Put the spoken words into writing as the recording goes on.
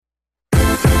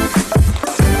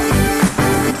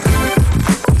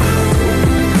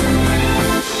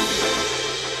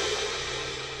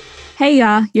Hey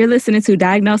y'all, you're listening to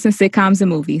Diagnosing Sitcoms and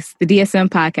Movies, the DSM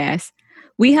podcast.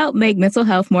 We help make mental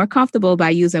health more comfortable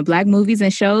by using Black movies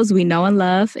and shows we know and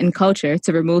love and culture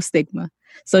to remove stigma.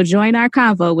 So join our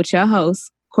convo with your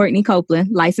host, Courtney Copeland,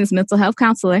 licensed mental health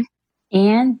counselor.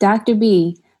 And Dr.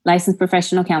 B, licensed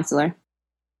professional counselor.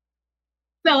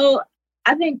 So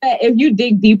I think that if you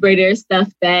dig deeper, there's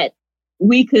stuff that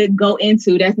we could go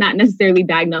into that's not necessarily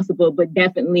diagnosable, but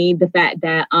definitely the fact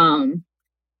that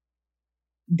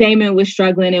Damon was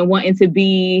struggling and wanting to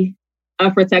be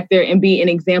a protector and be an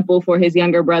example for his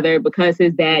younger brother because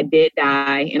his dad did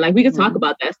die. And like, we could talk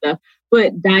about that stuff,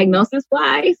 but diagnosis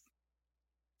wise,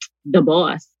 the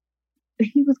boss,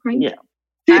 he was crazy. Yeah.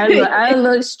 I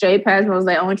looked straight past him. I was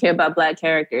like, I don't care about Black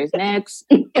characters. Next.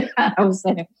 I was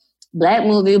like, Black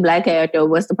movie, Black character,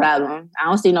 what's the problem? I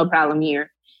don't see no problem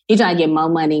here. He trying to get more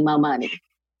money.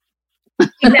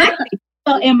 Exactly.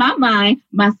 So in my mind,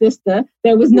 my sister,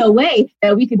 there was no way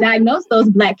that we could diagnose those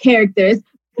Black characters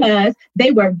because they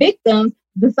were victims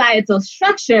of societal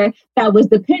structure that was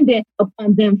dependent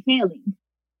upon them failing.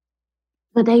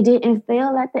 But they didn't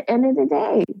fail at the end of the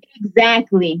day.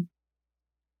 Exactly.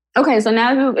 Okay, so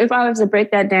now if I was to break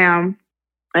that down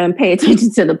and pay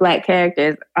attention to the Black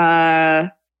characters,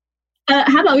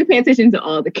 how about we pay attention to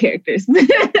all the characters?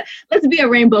 Let's be a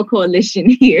rainbow coalition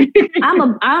here.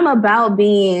 I'm about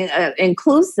being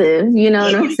inclusive, you know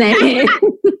what I'm saying?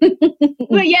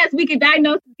 But yes, we can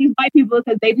diagnose these white people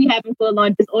because they be having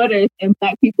full-on disorders, and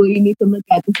Black people, you need to look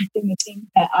at the systemic things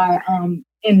that are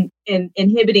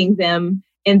inhibiting them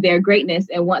in their greatness.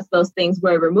 And once those things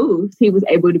were removed, he was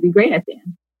able to be great at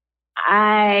them. He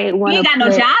ain't got no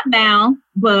job now,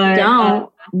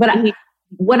 but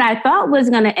what I thought was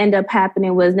going to end up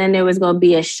happening was then there was going to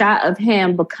be a shot of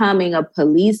him becoming a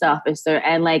police officer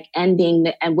and like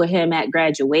ending with him at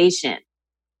graduation.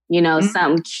 You know,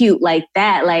 something cute like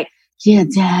that. Like, yeah,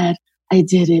 Dad, I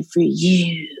did it for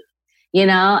you. You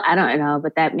know, I don't know,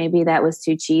 but maybe that was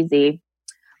too cheesy.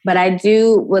 But I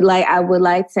would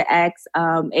like to ask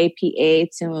APA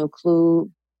to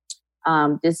include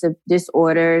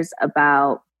disorders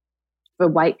for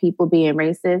white people being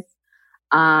racist.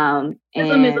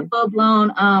 Autism is a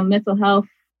full-blown mental health.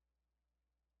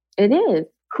 It is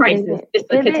crisis.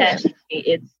 It's a catastrophe.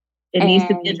 It needs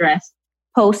to be addressed.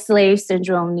 Post-slave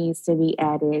syndrome needs to be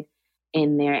added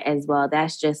in there as well.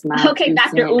 That's just my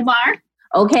Dr. Umar.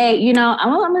 Okay, you know,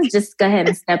 I'm gonna just go ahead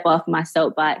and step off my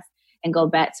soapbox and go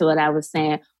back to what I was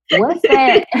saying. What's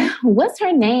that? What's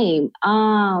her name?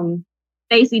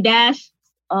 Stacey Dash.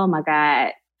 Oh my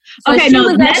God. So she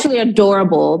was actually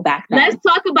adorable back then. Let's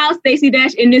talk about Stacey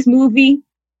Dash in this movie.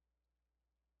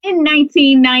 In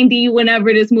 1990,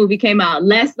 whenever this movie came out,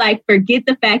 let's forget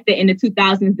the fact that in the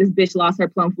 2000s, this bitch lost her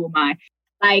plum fool mind.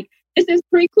 Like, this is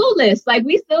pre-Clueless. Like,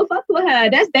 we still fuck with her.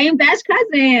 That's Dame Dash's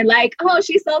cousin. Like, oh,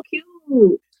 she's so cute.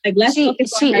 Like, let's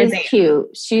focus on her. She is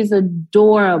cute. She's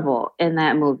adorable in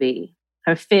that movie.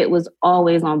 Her fit was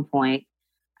always on point.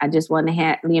 I just want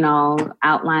to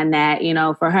outline that,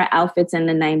 for her outfits in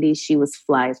the 90s, she was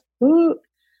fly.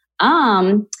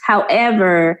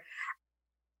 However,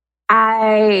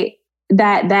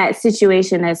 that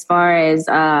situation as far as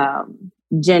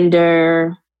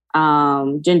gender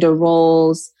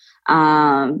roles,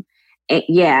 and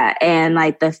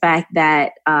like the fact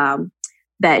that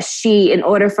that she, in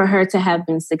order for her to have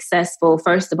been successful,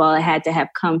 first of all, it had to have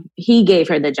he gave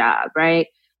her the job, right?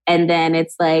 And then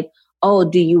it's like, oh,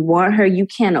 do you want her? You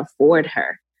can't afford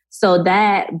her. So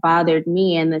that bothered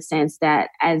me in the sense that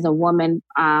as a woman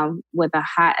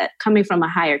coming from a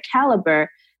higher caliber,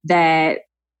 that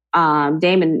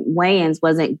Damon Wayans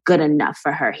wasn't good enough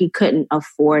for her. He couldn't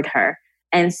afford her.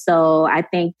 And so I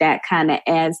think that kind of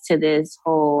adds to this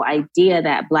whole idea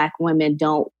that Black women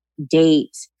don't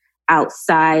date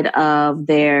outside of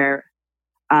their,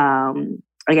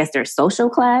 their social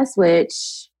class,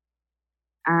 which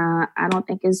I don't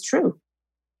think is true.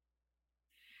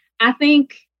 I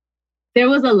think there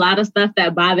was a lot of stuff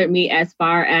that bothered me as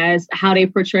far as how they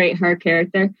portrayed her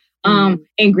character. And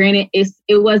granted,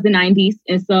 it was the 90s,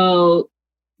 and so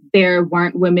there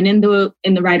weren't women in the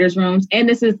writers' rooms. And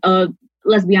this is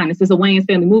let's be honest, it's a Wayans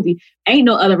family movie. Ain't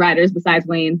no other writers besides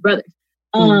Wayans brothers.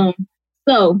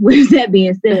 So with that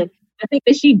being said, I think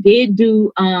that she did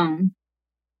do.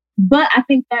 But I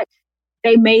think that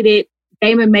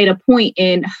Damon made a point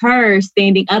in her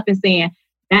standing up and saying,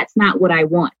 that's not what I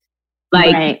want.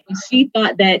 Like, right. She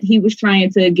thought that he was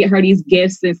trying to get her these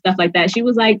gifts and stuff like that. She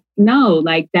was like, no,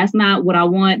 like, that's not what I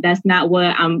want. That's not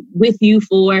what I'm with you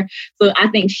for. So I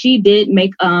think she did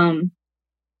make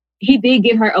he did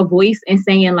give her a voice and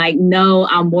saying like, no,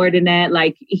 I'm more than that.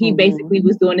 Like he basically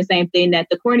was doing the same thing that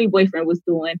the corny boyfriend was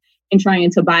doing and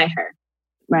trying to buy her.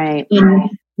 Right.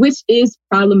 Which is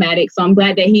problematic. So I'm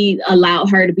glad that he allowed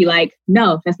her to be like,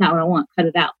 no, that's not what I want. Cut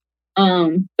it out.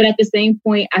 But at the same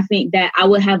point, I think that I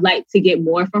would have liked to get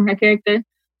more from her character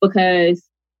because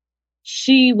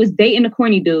she was dating a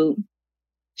corny dude.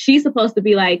 She's supposed to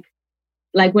be like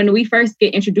when we first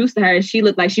get introduced to her, she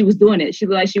looked like she was doing it. She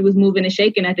looked like she was moving and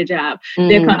shaking at the job.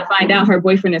 They're kind of find out her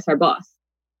boyfriend is her boss.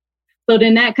 So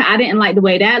then I didn't like the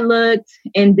way that looked.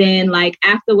 And then like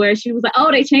afterwards, she was like,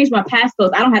 oh, they changed my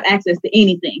passcodes. I don't have access to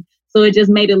anything. So it just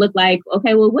made it look like,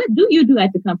 okay, well, what do you do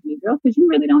at the company, girl? Because you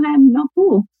really don't have no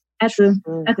pool at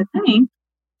the thing.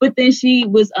 But then she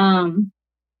was,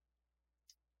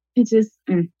 it just,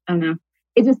 I don't know.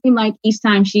 It just seemed like each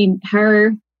time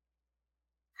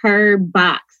her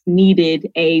box needed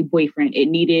a boyfriend. It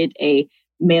needed a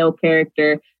male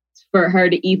character for her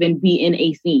to even be in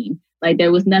a scene. Like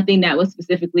there was nothing that was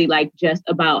specifically like just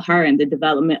about her and the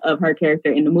development of her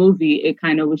character in the movie. It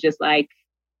kind of was just like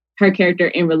her character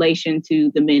in relation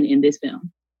to the men in this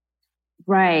film.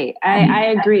 Right. I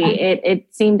agree. It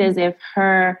seemed as if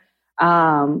her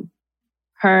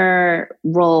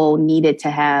role needed to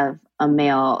have a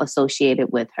male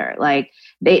associated with her. Like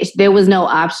there was no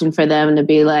option for them to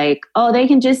be like, oh, they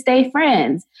can just stay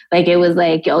friends. Like it was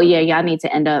like, oh yeah, y'all need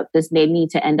to end up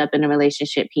in a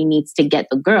relationship. He needs to get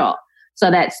the girl. So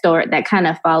that kind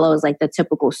of follows like the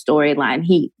typical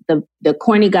storyline. The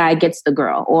corny guy gets the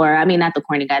girl, or I mean, not the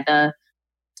corny guy,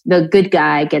 the good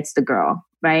guy gets the girl.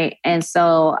 Right. And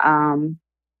so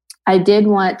I did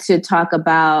want to talk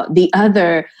about the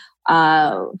other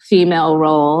female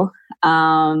role.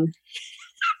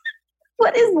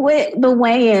 What is with the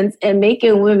Wayans and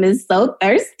making women so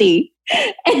thirsty?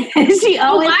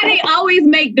 Why they always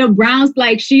make the browns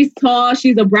like she's tall,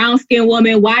 she's a brown skinned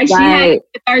woman. Why she had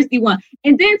the thirsty one?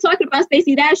 And then talking about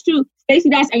Stacey Dash too. Stacey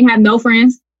Dash ain't have no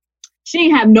friends. She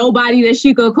ain't have nobody that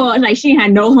she could call. Like she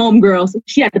had no homegirls.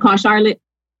 She had to call Charlotte,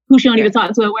 who she don't even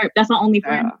talk to at work. That's her only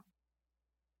friend.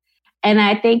 And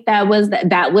I think that was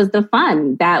the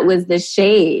fun. That was the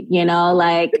shade, you know,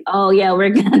 like, oh yeah,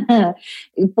 we're gonna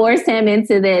force him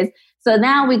into this. So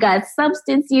now we got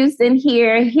substance use in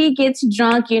here. He gets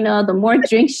drunk, you know, the more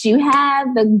drinks you have,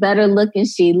 the better looking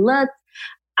she looks.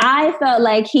 I felt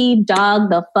like he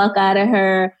dogged the fuck out of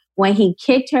her when he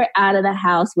kicked her out of the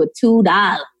house with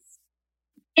 $2.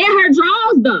 In her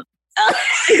drawers though.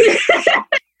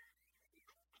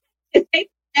 They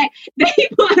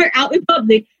put her out in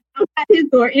public. Outside his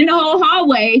door, in the whole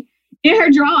hallway, in her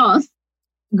drawers.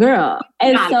 Girl.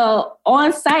 And so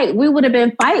on site, we would have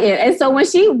been fighting. And so when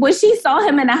she saw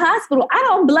him in the hospital, I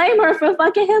don't blame her for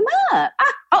fucking him up.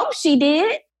 I hope she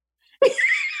did.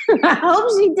 I hope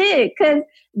she did. Because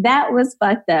that was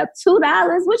fucked up. $2?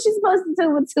 What you supposed to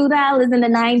do with $2 in the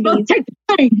 90s? Take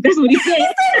the thing. That's what he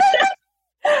said.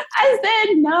 I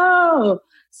said no.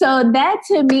 So that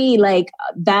to me, like,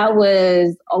 that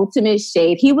was ultimate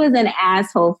shade. He was an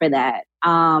asshole for that.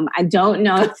 I don't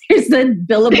know if there's a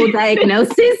billable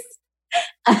diagnosis.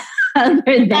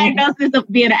 Diagnosis of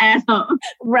being an asshole.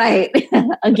 Right.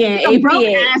 Again, a broke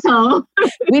asshole.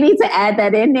 We need to add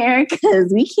that in there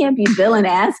because we can't be billing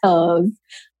assholes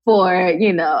for,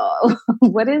 you know,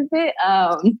 what is it?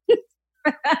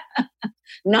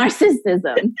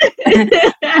 Narcissism.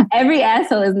 Every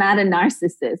asshole is not a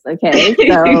narcissist, okay?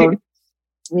 So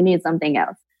we need something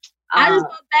else. I just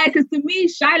felt bad because to me,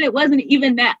 Charlotte wasn't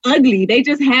even that ugly. They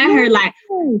just had her like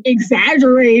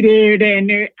exaggerated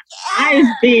and her eyes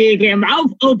big and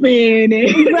mouth open.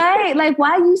 And right. Like,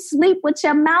 why you sleep with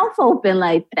your mouth open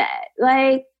like that?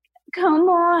 Like, come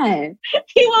on.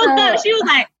 He woke up. She was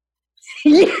like,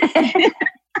 yeah.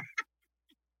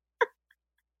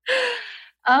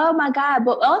 Oh my God.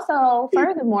 But also,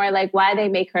 furthermore, like why they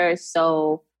make her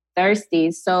so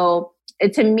thirsty. So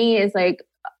to me, it's like,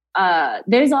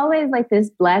 there's always like this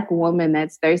Black woman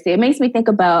that's thirsty. It makes me think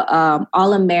about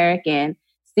All American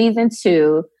season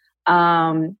 2.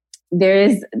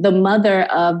 There's the mother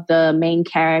of the main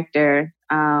character,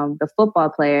 the football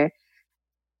player.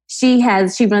 She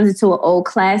runs into an old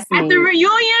classmate. At the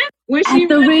reunion? Yes.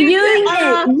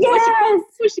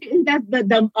 That's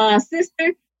the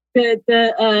sister.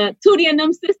 The Tootie and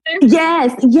them sister?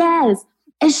 Yes.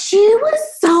 And she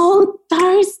was so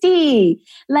thirsty.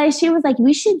 Like, she was like,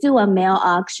 we should do a male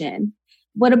auction.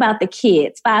 What about the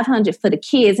kids? $500 for the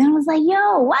kids. And I was like,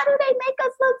 yo, why do they make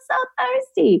us look so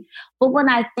thirsty? But when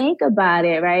I think about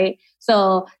it, right?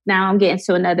 So now I'm getting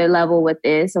to another level with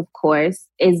this, of course,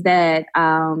 is that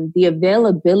the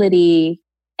availability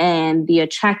and the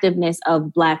attractiveness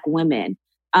of Black women.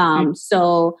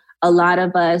 So a lot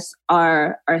of us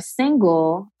are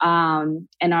single and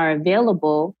are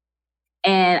available.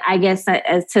 And I guess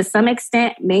to some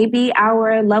extent, maybe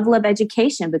our level of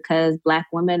education, because Black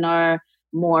women are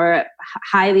more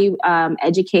highly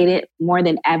educated more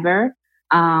than ever.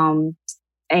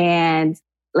 And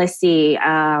let's see,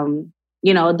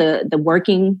 the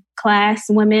working class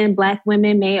women, Black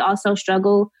women may also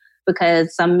struggle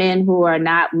because some men who are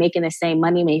not making the same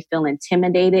money may feel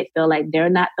intimidated, feel like they're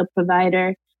not the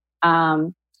provider.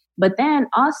 But then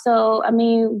also, I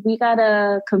mean, we got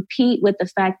to compete with the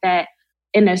fact that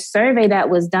in a survey that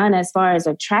was done as far as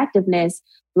attractiveness,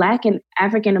 Black and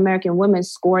African American women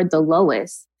scored the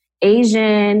lowest.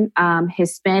 Asian,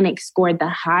 Hispanic scored the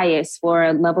highest for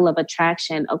a level of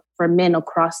attraction for men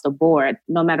across the board,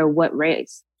 no matter what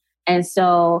race. And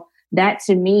so that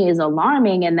to me is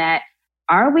alarming, in that,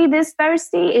 are we this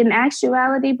thirsty in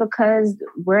actuality because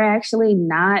we're actually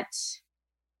not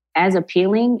as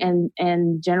appealing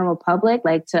in general public,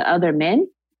 like to other men?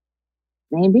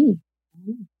 Maybe.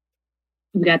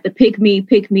 We got the pick me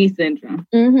syndrome.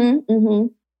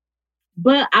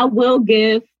 But I will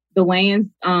give the Wayans,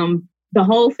 the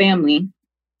whole family,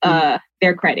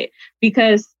 their credit,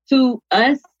 because to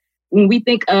us, when we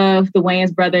think of the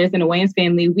Wayans brothers and the Wayans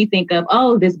family, we think of,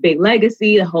 oh, this big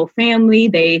legacy, the whole family,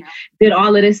 they did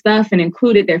all of this stuff and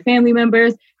included their family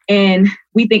members, and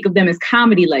we think of them as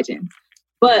comedy legends.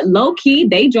 But low key,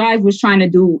 They Drive was trying to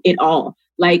do it all.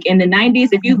 Like in the 90s,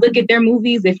 if you look at their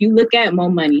movies, if you look at Mo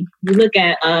Money, you look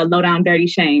at Low Down Dirty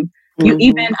Shame, you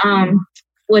even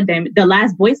The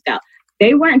Last Boy Scout,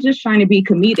 they weren't just trying to be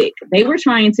comedic. They were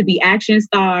trying to be action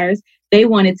stars. They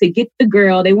wanted to get the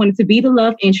girl. They wanted to be the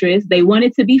love interest. They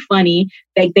wanted to be funny.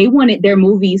 They wanted their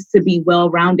movies to be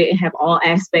well-rounded and have all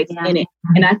aspects in it.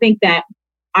 And I think that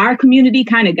our community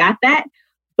kind of got that,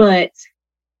 but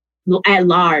at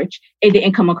large, it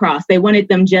didn't come across. They wanted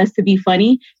them just to be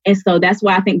funny. And so that's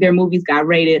why I think their movies got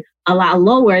rated a lot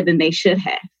lower than they should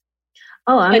have.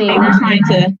 Oh, I mean, they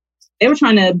were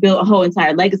trying to build a whole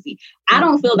entire legacy. I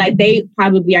don't feel like they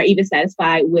probably are even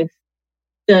satisfied with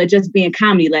the just being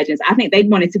comedy legends. I think they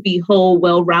wanted to be whole,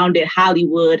 well-rounded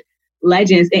Hollywood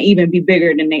legends and even be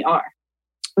bigger than they are.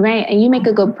 Right. And you make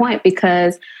a good point,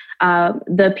 because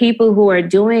the people who are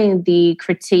doing the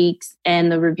critiques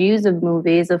and the reviews of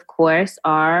movies, of course,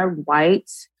 are white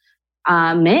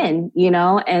men,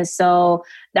 and so,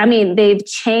 I mean, they've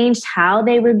changed how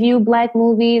they review Black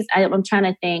movies. I'm trying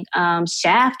to think.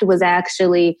 Shaft was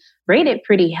actually rated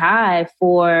pretty high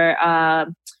for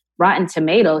Rotten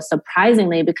Tomatoes,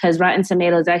 surprisingly, because Rotten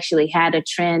Tomatoes actually had a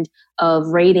trend of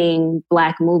rating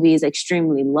Black movies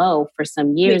extremely low for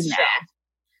some years now. Shaft?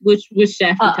 Which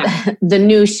Shaft? The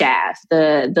new Shaft.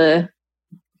 I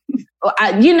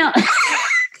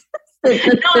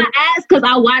asked because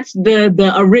I watched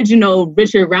the original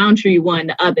Richard Roundtree one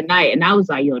the other night, and I was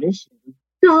like, yo, this shit is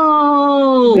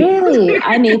dope. Really?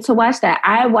 I need to watch that.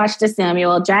 I watched the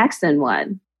Samuel Jackson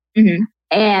one.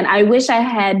 And I wish I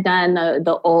had done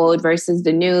the old versus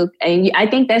the new. And I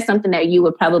think that's something that you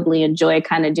would probably enjoy,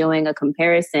 kind of doing a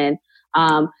comparison.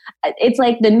 It's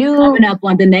like the new... Coming up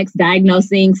on the next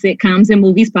Diagnosing Sitcoms and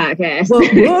Movies podcast.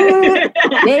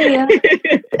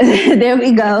 There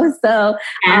we go. So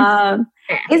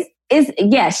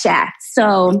it's Shaft.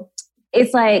 So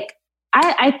it's like,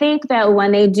 I think that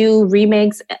when they do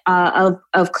remakes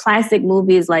of classic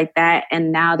movies like that,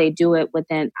 and now they do it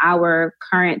within our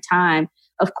current time,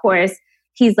 of course,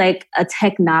 he's like a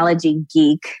technology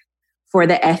geek for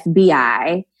the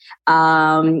FBI.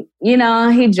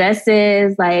 He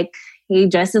dresses like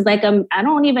I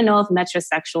don't even know if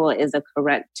metrosexual is a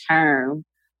correct term,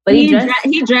 but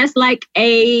he dressed like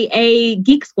a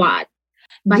geek squad.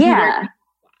 Yeah,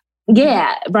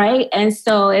 right. And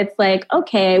so it's like,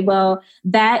 okay, well,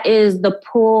 that is the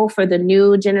pull for the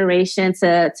new generation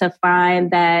to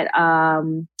find that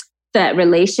that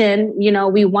relation.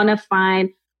 We want to find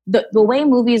the way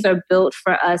movies are built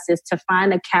for us is to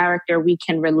find a character we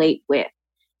can relate with.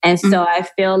 And so I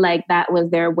feel like that was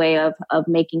their way of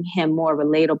making him more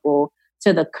relatable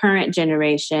to the current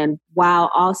generation,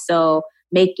 while also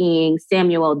making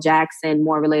Samuel Jackson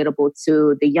more relatable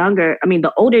to the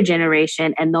older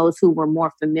generation and those who were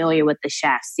more familiar with the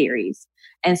Shaft series.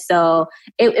 And so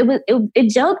it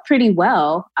gelled pretty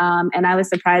well. And I was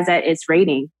surprised at its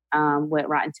rating with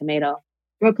Rotten Tomato.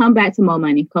 Girl, come back to More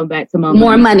Money.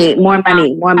 More money.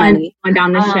 On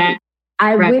down the Shaft.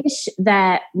 I wish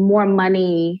that More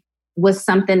Money was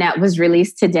something that was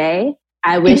released today.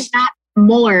 I wish not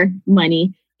More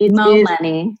Money. It Mo is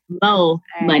Money. Mo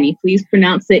Money. Please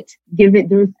pronounce it. Give it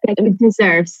the respect it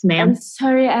deserves, ma'am. I'm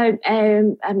sorry,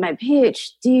 my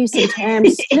PhD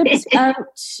sometimes slips out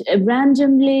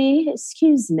randomly.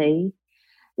 Excuse me.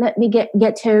 Let me get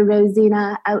her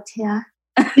Rosina out here.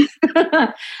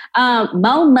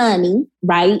 Mo Money,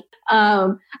 right?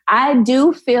 I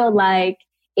do feel like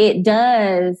it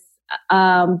does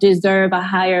deserve a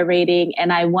higher rating,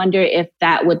 and I wonder if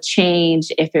that would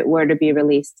change if it were to be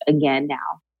released again now.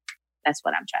 That's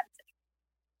what I'm trying to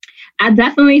say. I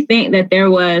definitely think that there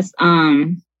was, I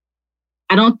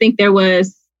don't think there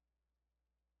was,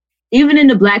 even in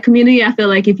the Black community, I feel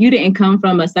like if you didn't come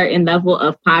from a certain level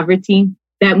of poverty,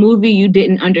 that movie you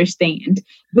didn't understand.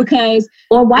 Because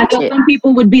some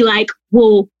people would be like,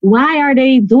 well, why are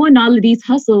they doing all of these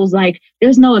hustles? Like,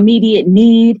 there's no immediate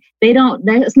need.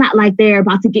 It's not like they're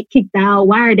about to get kicked out.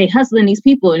 Why are they hustling these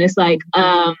people? And it's like,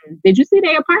 did you see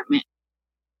their apartment?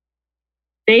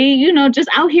 They, just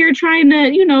out here trying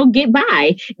to, get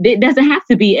by. It doesn't have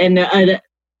to be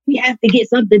we have to get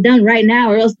something done right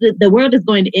now or else the world is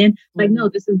going to end. Like, no,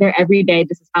 this is their everyday.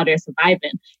 This is how they're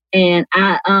surviving. And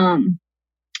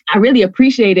I really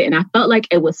appreciate it. And I felt like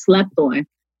it was slept on,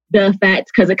 the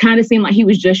fact, because it kind of seemed like he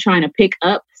was just trying to pick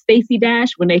up Stacey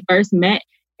Dash when they first met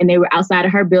and they were outside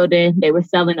of her building. They were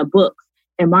selling a book.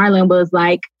 And Marlon was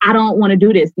like, I don't want to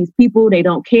do this. These people, they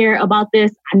don't care about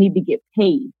this. I need to get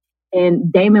paid.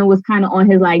 And Damon was kind of on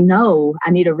his like, no,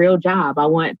 I need a real job.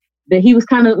 He was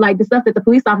kind of like the stuff that the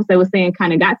police officer was saying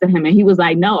kind of got to him. And he was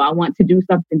like, no, I want to do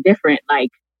something different. And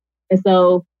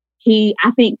so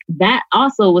I think that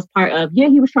also was part of,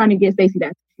 he was trying to get Stacey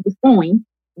that she was going,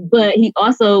 but he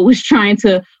also was trying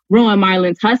to ruin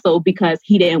Marlon's hustle because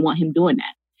he didn't want him doing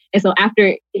that. And so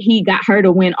after he got her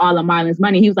to win all of Marlon's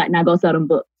money, he was like, now go sell them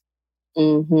books.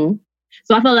 Mm-hmm.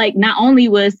 So I felt like not only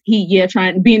was he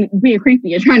being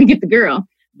creepy and trying to get the girl,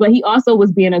 but he also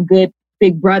was being a good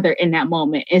big brother in that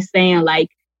moment and saying like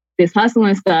this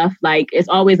hustling stuff, like it's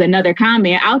always another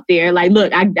comment out there. Like,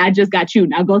 look, I just got you.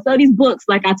 Now go sell these books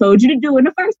like I told you to do in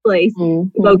the first place.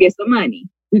 Mm-hmm. Go get some money.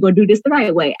 We're going to do this the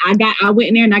right way. I went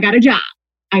in there and I got a job.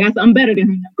 I got something better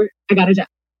than her. I got a job.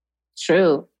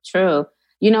 True.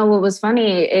 What was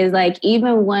funny is like,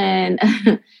 even when,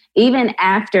 even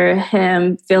after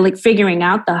him figuring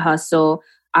out the hustle,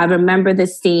 I remember the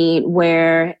scene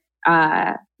where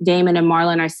Damon and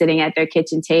Marlon are sitting at their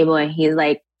kitchen table and he's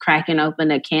like cracking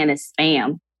open a can of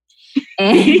Spam.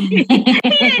 And he didn't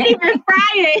even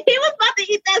fry it. He was about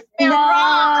to eat that Spam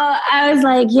raw. I was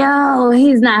like, yo,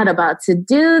 he's not about to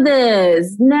do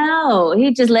this. No,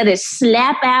 he just let it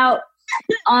slap out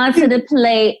onto the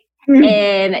plate.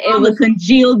 And it was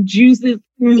congealed juices.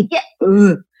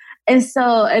 Yeah. And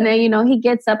so, and then, he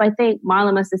gets up. I think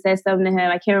Marlon must have said something to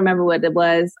him. I can't remember what it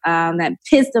was that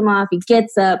pissed him off. He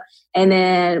gets up, and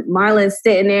then Marlon's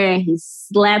sitting there, and he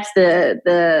slaps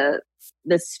the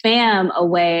Spam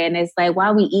away. And it's like, why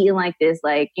are we eating like this?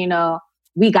 Like,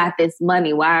 we got this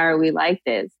money. Why are we like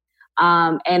this?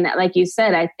 And like you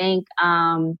said, I think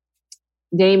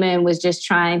Damon was just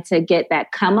trying to get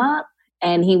that come up.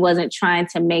 And he wasn't trying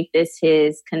to make this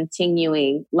his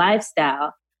continuing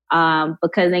lifestyle.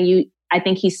 Because then I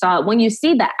think he saw, when you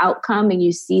see the outcome and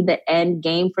you see the end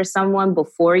game for someone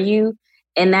before you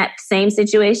in that same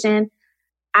situation,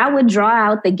 I would draw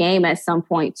out the game at some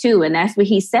point too. And that's what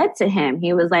he said to him.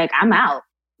 He was like, I'm out.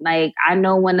 Like, I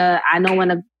know when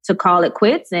to call it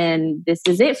quits, and this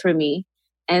is it for me.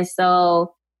 And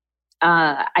so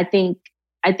I think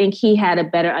he had a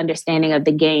better understanding of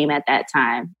the game at that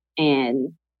time.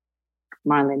 And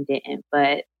Marlon didn't,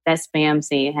 but that Spam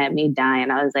scene had me dying.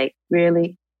 I was like,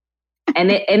 really? And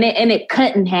it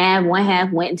cut in half. One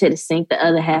half went into the sink. The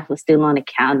other half was still on the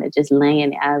counter, just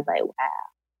laying there. I was like, wow.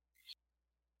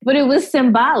 But it was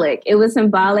symbolic. It was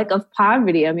symbolic of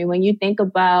poverty. I mean, when you think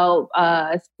about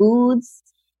foods,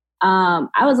 I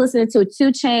was listening to a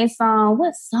 2 Chainz song.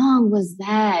 What song was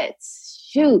that?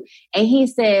 Shoot. And he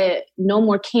said, no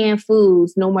more canned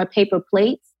foods, no more paper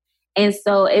plates. And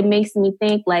so it makes me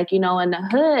think, like, in the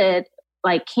hood,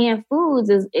 like canned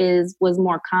foods was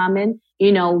more common.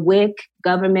 WIC,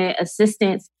 government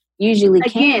assistance, usually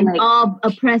again, like, all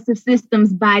oppressive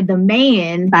systems by the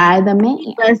man.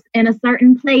 Keep us in a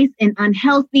certain place and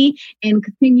unhealthy and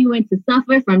continuing to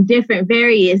suffer from different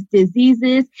various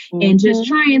diseases and just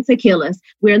trying to kill us.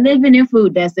 We're living in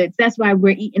food deserts. That's why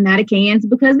we're eating out of cans,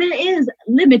 because there is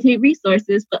limited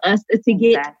resources for us to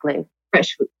get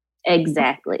fresh food.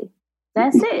 Exactly.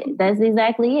 That's it. That's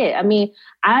exactly it. I mean,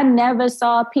 I never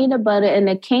saw peanut butter in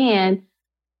a can,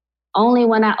 only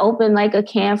when I opened like a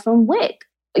can from WIC.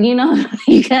 You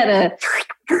gotta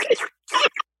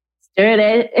stir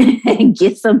that and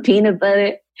get some peanut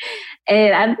butter.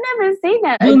 And I've never seen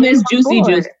that. You miss Juicy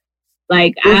Juice.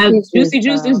 Like Juicy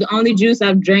Juice is the only juice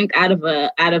I've drank out of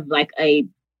like a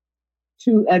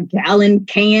gallon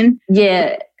can.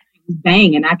 Yeah.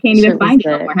 Banging. I can't even find it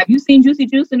anymore. Have you seen Juicy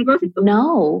Juice in the grocery store?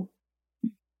 No.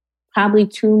 Probably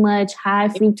too much high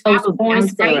fructose corn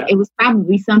syrup. It was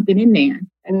probably something in there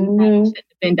that shouldn't have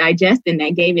been digesting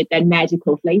that gave it that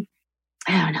magical flavor.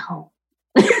 I don't know.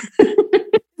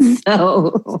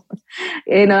 So,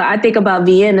 I think about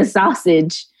Vienna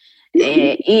sausage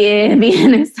and eating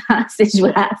Vienna sausage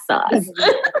with hot sauce.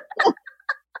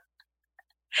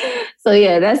 So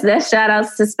yeah, that's shout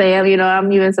outs to Spam.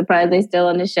 I'm even surprised they still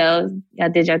on the show. Y'all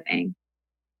did your thing.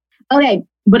 Okay,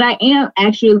 but I am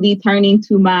actually turning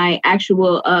to my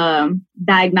actual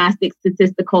diagnostic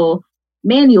statistical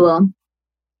manual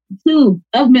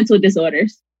of mental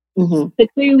disorders to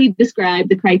clearly describe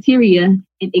the criteria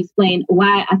and explain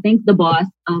why I think the boss,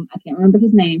 I can't remember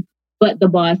his name, but the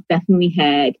boss definitely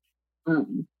had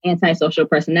antisocial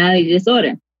personality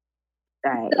disorder.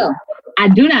 Right. So, I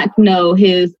do not know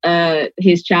his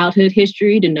childhood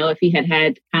history to know if he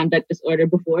had conduct disorder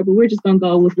before, but we're just going to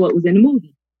go with what was in the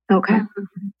movie. Okay.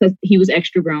 Because he was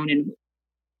extra grown in the movie.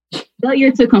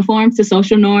 Failure to conform to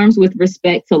social norms with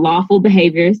respect to lawful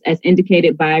behaviors as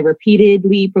indicated by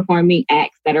repeatedly performing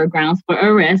acts that are grounds for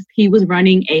arrest. He was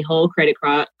running a whole credit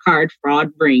card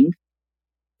fraud ring.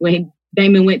 When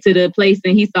Damon went to the place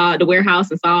and he saw the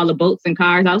warehouse and saw all the boats and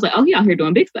cars, I was like, oh, he out here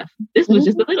doing big stuff. This was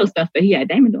just the little stuff that he had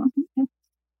Damon doing.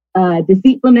 Okay.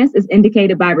 Deceitfulness is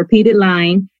indicated by repeated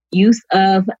lying, use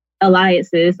of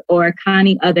alliances, or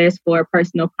conning others for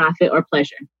personal profit or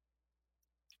pleasure.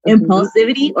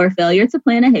 Impulsivity or failure to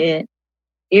plan ahead.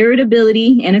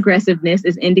 Irritability and aggressiveness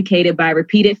is indicated by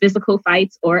repeated physical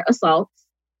fights or assaults.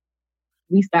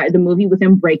 We started the movie with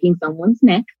him breaking someone's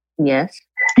neck. Yes.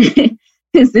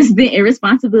 Consistent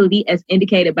irresponsibility as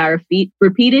indicated by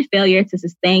repeated failure to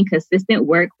sustain consistent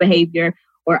work behavior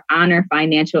or honor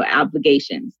financial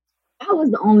obligations. That was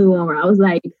the only one where I was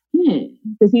like,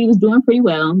 because he was doing pretty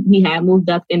well. He had moved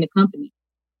up in the company.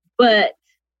 But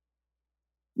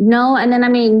no, and then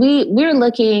we're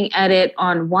looking at it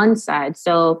on one side.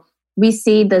 So we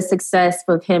see the success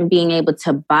of him being able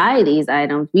to buy these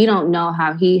items. We don't know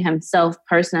how he himself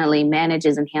personally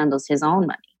manages and handles his own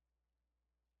money.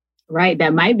 Right.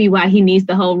 That might be why he needs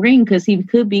the whole ring, because he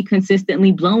could be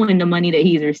consistently blowing the money that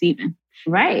he's receiving.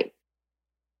 Right.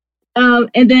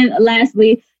 And then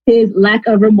lastly, his lack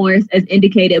of remorse as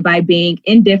indicated by being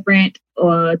indifferent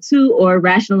or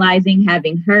rationalizing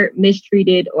having hurt,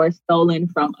 mistreated, or stolen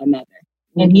from another.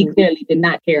 And he clearly did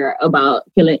not care about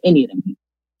killing any of them people.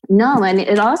 No, and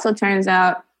it also turns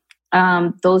out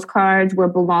those cards were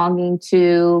belonging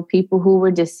to people who were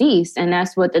deceased. And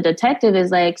that's what the detective is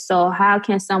like. So how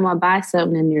can someone buy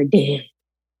something and they're dead?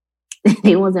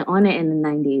 He wasn't on it in the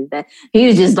 90s. That he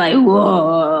was just like,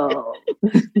 whoa.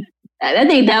 I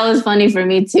think that was funny for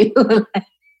me too.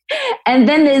 And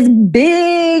then this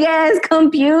big ass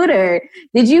computer.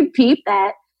 Did you peep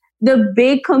that? The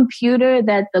big computer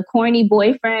that the corny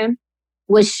boyfriend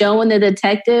was showing the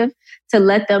detective to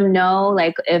let them know,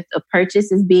 like, if a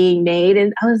purchase is being made.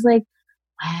 And I was like,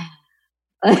 wow.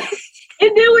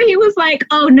 And then when he was like,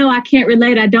 oh, no, I can't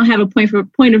relate. I don't have a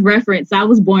point of reference. I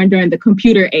was born during the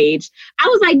computer age. I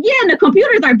was like, yeah, and the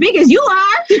computers are big as you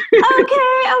are. Okay.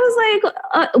 I was like,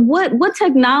 what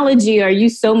technology are you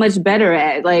so much better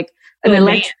at? Like an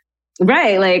like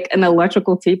an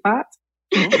electrical teapot?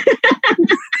 I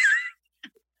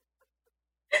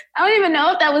don't even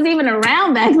know if that was even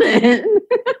around back then.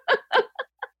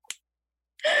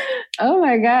 Oh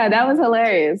my God, that was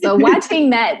hilarious. So watching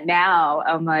that now,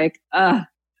 I'm like, I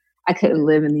couldn't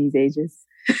live in these ages.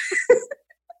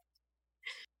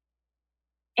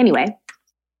 Anyway.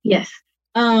 Yes.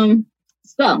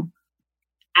 So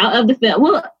out of the film,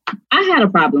 well, I had a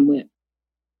problem with.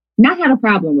 Not had a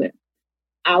problem with.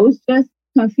 I was just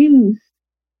confused.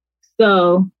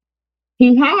 So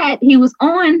he was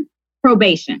on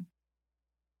probation.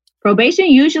 Probation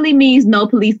usually means no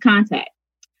police contact.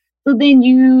 So then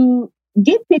you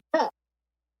get picked up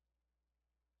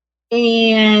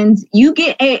and you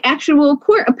get an actual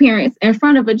court appearance in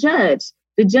front of a judge.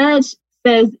 The judge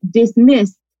says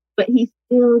dismissed, but he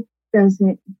still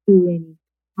doesn't do any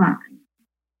crime.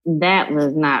 That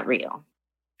was not real.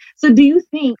 So do you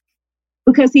think,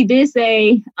 because he did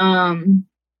say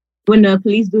when the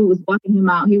police dude was walking him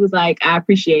out, he was like, I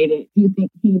appreciate it. Do you think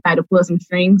he might have pulled some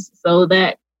strings so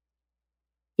that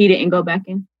he didn't go back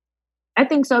in? I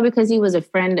think so, because he was a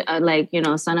friend,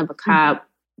 son of a cop,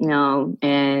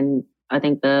 and I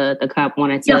think the cop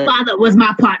wanted to... Your father was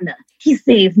my partner. He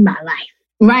saved my life.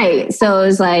 Right. So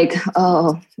it's like,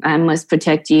 oh, I must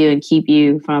protect you and keep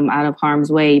you from out of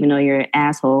harm's way, even though you're an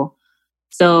asshole.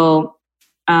 So,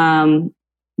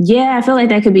 yeah, I feel like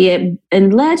that could be it.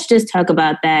 And let's just talk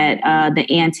about that.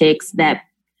 The antics that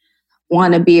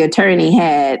wannabe attorney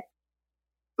had,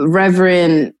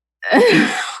 Reverend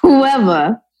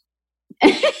whoever.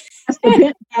 That's the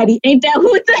pimp daddy. Ain't that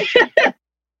who it's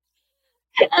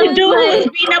the dude who was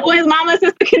beating up on his mama's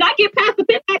sister? Can I get past the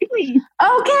pimp daddy, please?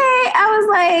 Okay. I was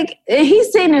like,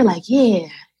 he's sitting there like, yeah,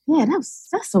 that's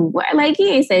some word. Like, he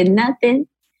ain't said nothing.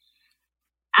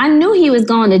 I knew he was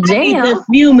going to jail. I need to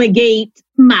fumigate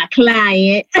my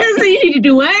client. So you need to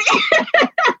do what?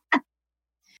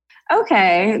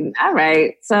 Okay. All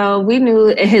right. So we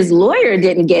knew his lawyer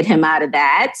didn't get him out of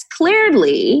that,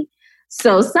 clearly.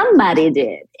 So somebody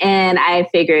did. And I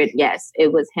figured, yes,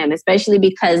 it was him, especially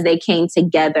because they came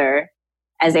together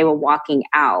as they were walking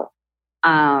out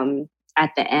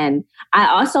at the end. I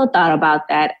also thought about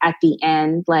that at the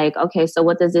end. Like, okay, so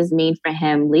what does this mean for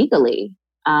him legally?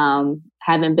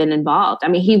 Having been involved. I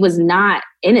mean, he was not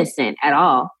innocent at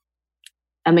all.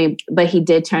 I mean, but he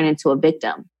did turn into a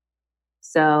victim.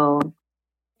 So.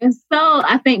 And so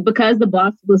I think because the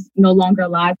boss was no longer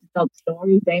alive to tell the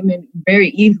story, Damon very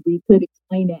easily could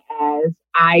explain it as,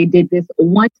 I did this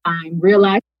one time,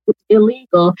 realized it was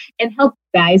illegal, and helped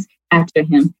you guys after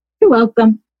him. You're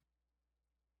welcome.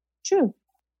 True.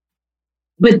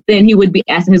 But then he would be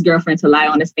asking his girlfriend to lie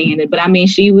on the stand. But I mean,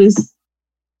 she was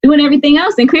doing everything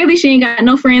else. And clearly she ain't got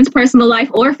no friends, personal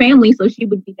life, or family. So she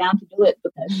would be down to do it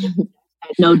because she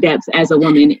had no depth as a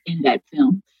woman in that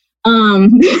film.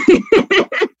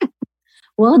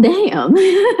 Well, damn.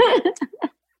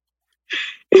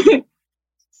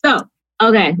 So,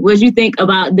 okay. What did you think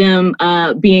about them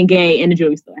being gay in the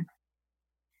jewelry store?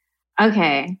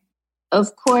 Okay.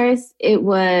 Of course, it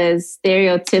was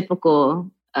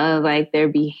stereotypical of like their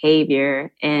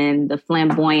behavior and the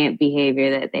flamboyant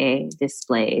behavior that they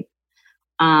displayed.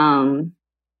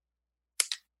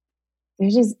 They're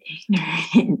just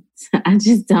ignorant. I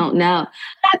just don't know.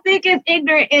 I think it's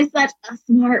ignorant in such a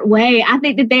smart way. I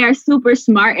think that they are super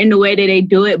smart in the way that they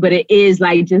do it, but it is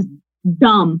like just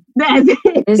dumb. That's it.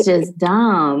 It's just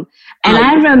dumb. And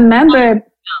I remember... But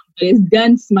it's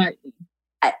done smartly.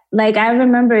 I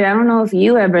remember, I don't know if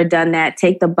you ever done that,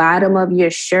 take the bottom of your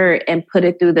shirt and put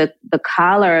it through the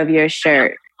collar of your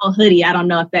shirt. Oh, hoodie. I don't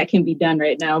know if that can be done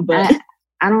right now, but...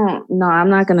 I don't know.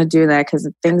 I'm not going to do that because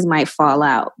things might fall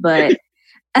out. But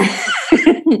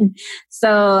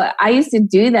so I used to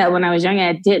do that when I was younger.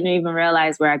 I didn't even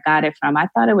realize where I got it from. I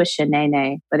thought it was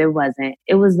Shanae, but it wasn't.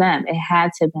 It was them. It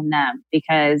had to have been them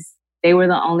because they were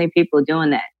the only people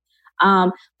doing that.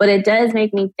 But it does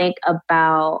make me think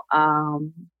about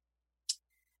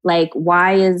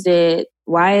why is there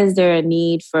a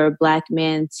need for Black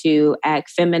men to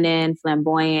act feminine,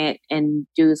 flamboyant, and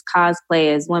do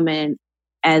cosplay as women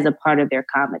as a part of their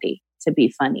comedy to be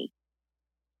funny?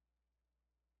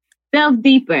 Delve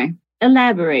deeper.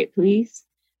 Elaborate, please.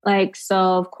 So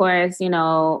of course,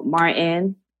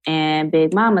 Martin and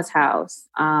Big Mama's house.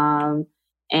 And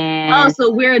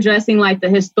also we're addressing the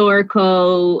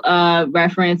historical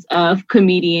reference of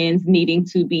comedians needing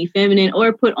to be feminine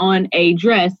or put on a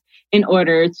dress in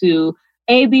order to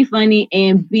A, be funny,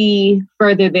 and B,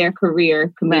 further their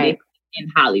career comedic in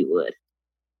Hollywood.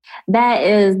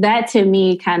 That to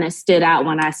me kind of stood out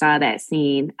when I saw that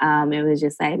scene. It was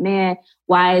just like, man,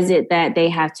 why is it that they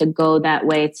have to go that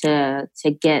way to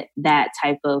get that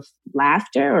type of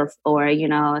laughter or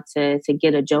to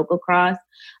get a joke across?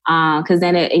 Because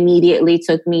then it immediately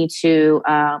took me to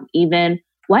even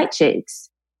white chicks,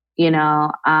 And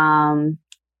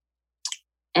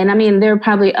I mean, there are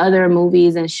probably other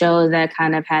movies and shows that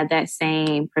kind of had that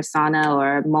same persona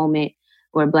or moment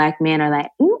where Black men are like,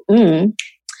 mm-mm.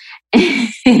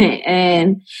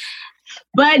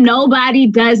 But nobody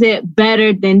does it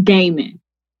better than Damon.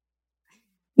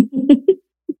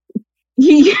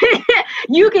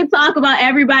 You can talk about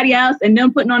everybody else and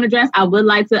them putting on a dress. I would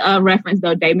like to reference,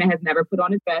 though, Damon has never put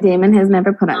on a dress. Damon has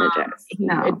never put on a dress. He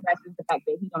addresses the fact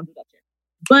that he don't do that shit.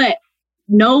 But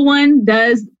no one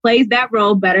plays that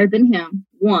role better than him,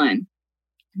 one.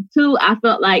 Two, I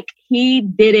felt like he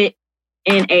did it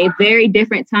in a very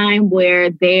different time where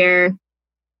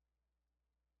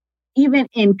even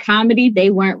in comedy, they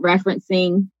weren't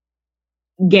referencing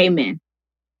gay men.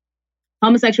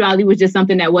 Homosexuality was just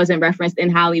something that wasn't referenced in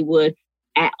Hollywood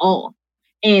at all.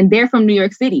 And they're from New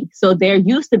York City. So they're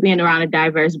used to being around a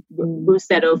diverse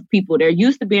set of people. They're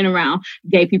used to being around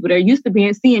gay people. They're used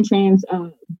to seeing trans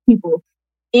people.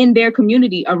 in their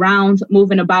community around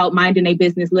moving about, minding their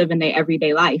business, living their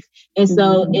everyday life. And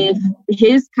so if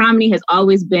his comedy has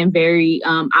always been very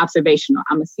observational,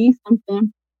 I'm going to see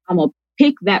something, I'm going to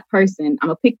pick that person, I'm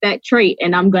going to pick that trait,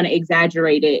 and I'm going to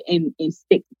exaggerate it and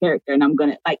stick to character. And I'm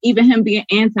going to, like, even him being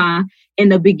Anton in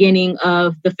the beginning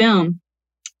of the film,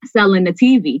 selling the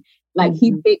TV, like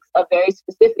he picks a very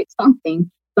specific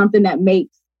something that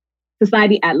makes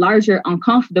society at larger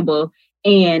uncomfortable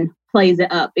and plays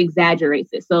it up, exaggerates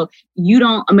it. So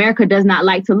America does not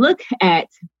like to look at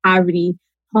poverty,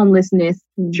 homelessness,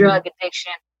 drug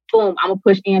addiction. Boom, I'm going to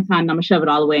push Anton and I'm going to shove it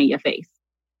all the way in your face.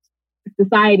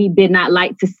 Society did not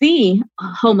like to see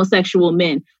homosexual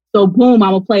men. So boom,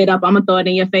 I'm going to play it up. I'm going to throw it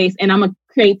in your face, and I'm going to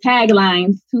create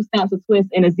taglines, 2 stamps, a twist,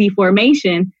 and a Z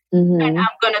formation. And I'm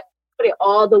going to put it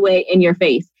all the way in your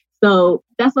face. So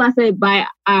that's what I said. I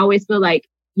always feel like,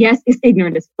 yes, it's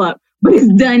ignorant as fuck, but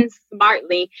it's done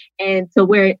smartly and to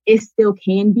where it still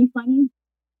can be funny.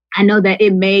 I know that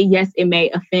it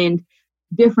may offend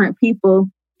different people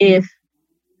if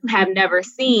you have never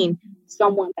seen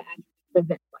someone that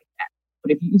presents like that.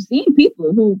 But if you've seen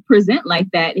people who present like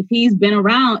that, if he's been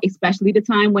around, especially the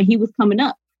time when he was coming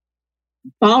up,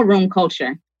 ballroom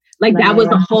culture, like that was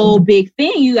a whole big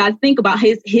thing. You got to think about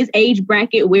his age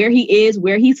bracket, where he is,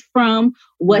 where he's from,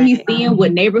 what he's seeing,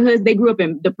 what neighborhoods they grew up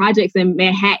in, the projects in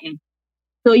Manhattan.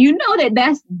 So you know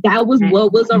that was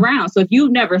what was around. So if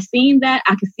you've never seen that,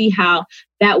 I can see how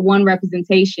that one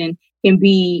representation can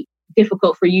be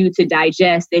difficult for you to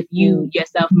digest if you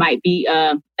yourself might be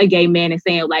a gay man and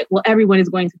saying like, well, everyone is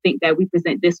going to think that we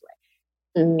present this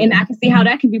way. And I can see how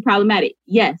that can be problematic.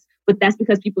 Yes. But that's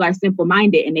because people are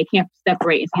simple-minded and they can't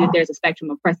separate and see that there's a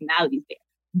spectrum of personalities there.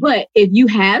 But if you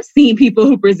have seen people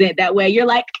who present that way, you're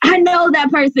like, I know that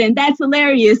person. That's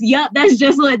hilarious. Yup, that's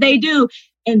just what they do.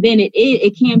 And then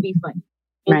it can be funny.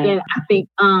 And then I think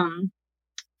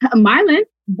Marlon,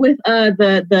 with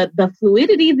the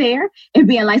fluidity there and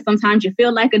being like, sometimes you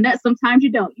feel like a nut, sometimes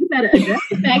you don't. You better address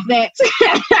the fact that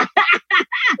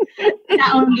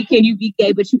not only can you be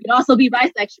gay, but you can also be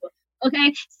bisexual.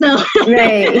 Okay, so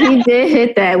right, he did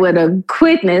hit that with a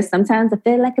quickness. Sometimes I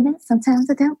feel like a nut, sometimes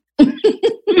I don't.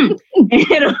 With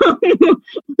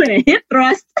a hip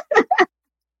thrust.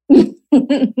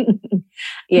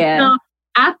 Yeah. So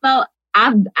I felt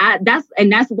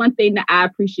that's one thing that I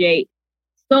appreciate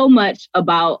so much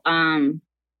about the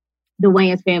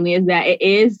Wayans family is that it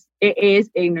is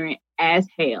ignorant as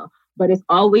hell, but it's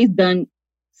always done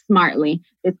smartly.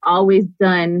 It's always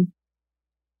done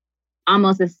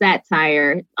almost a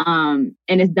satire, and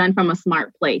it's done from a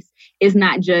smart place. It's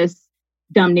not just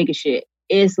dumb nigga shit.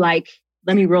 It's like,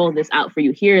 let me roll this out for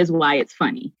you. Here is why it's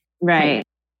funny. Right.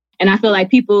 And I feel like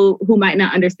people who might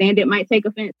not understand it might take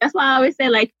offense. That's why I always say,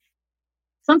 like,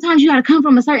 sometimes you got to come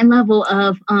from a certain level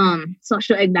of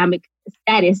socioeconomic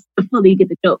status to fully get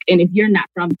the joke. And if you're not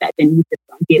from that, then you just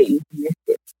don't get it. You missed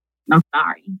it. I'm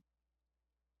sorry.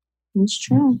 It's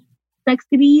true. Sucks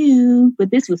to be you, but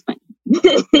this was funny.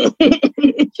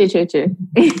 True.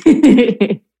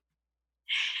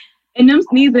 And them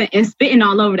sneezing and spitting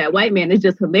all over that white man is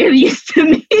just hilarious to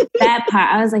me. That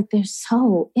part, I was like, they're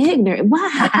so ignorant.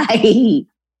 Why?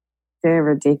 They're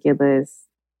ridiculous.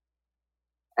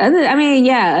 Other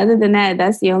than that,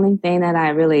 that's the only thing that I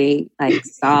really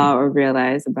saw or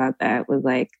realized about that was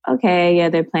like, okay, yeah,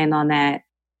 they're playing on that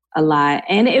a lot,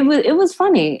 and it was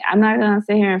funny. I'm not gonna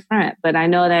sit here in front, but I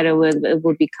know that it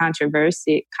would be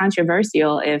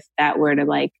controversial if that were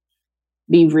to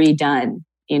be redone.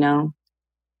 You know,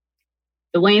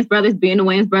 the Wayans brothers being the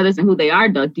Wayans brothers and who they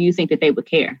are, though. Do you think that they would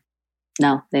care?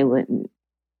 No, they wouldn't,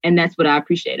 and that's what I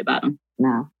appreciate about them.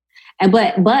 No, and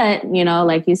but you know,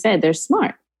 like you said, they're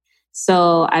smart.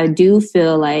 So I do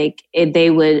feel like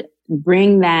they would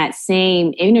bring that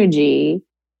same energy,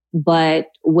 but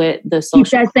with the social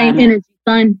keep that same energy,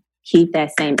 son. Keep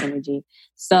that same energy.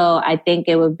 So I think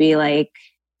it would be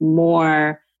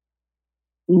more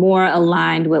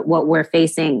aligned with what we're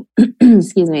facing.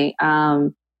 excuse me.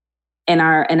 In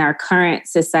our current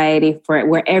society,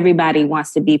 where everybody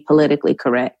wants to be politically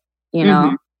correct, you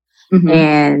know,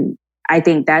 and I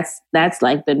think that's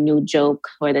the new joke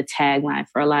or the tagline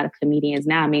for a lot of comedians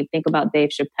now. I mean, think about Dave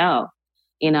Chappelle.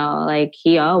 You know,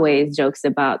 he always jokes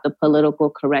about the political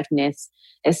correctness,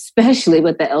 especially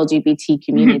with the LGBT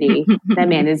community. That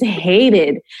man is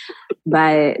hated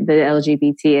by the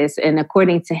LGBTs, and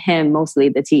according to him, mostly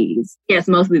the T's. Yes,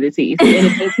 mostly the T's.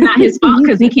 And it's not his fault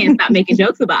because he can't stop making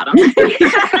jokes about them.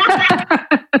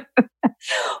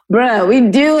 Bruh, we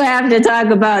do have to talk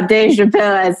about Dave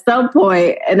Chappelle at some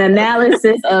point. An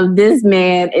analysis of this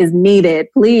man is needed.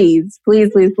 Please, please,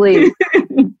 please, please.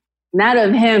 not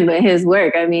of him, but his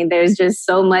work. I mean, there's just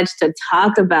so much to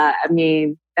talk about. I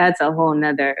mean, that's a whole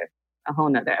nother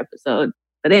episode.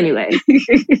 But anyway.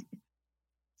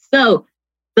 So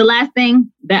the last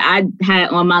thing that I had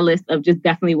on my list of just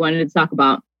definitely wanted to talk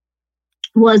about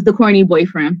was the corny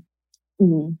boyfriend.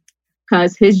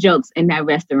 Because his jokes in that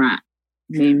restaurant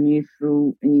made me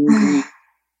so angry.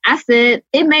 I said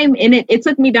it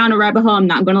took me down a rabbit hole, I'm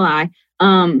not gonna lie,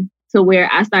 to where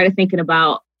I started thinking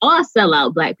about all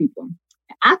sellout Black people.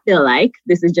 I feel like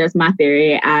this is just my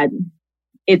theory.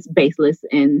 It's baseless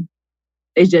and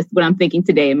it's just what I'm thinking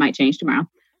today. It might change tomorrow.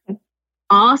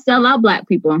 All sellout Black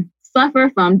people suffer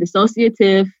from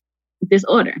dissociative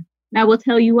disorder. And I will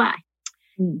tell you why.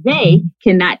 They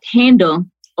cannot handle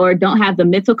or don't have the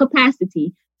mental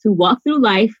capacity to walk through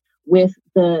life with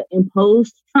the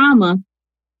imposed trauma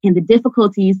and the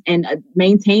difficulties and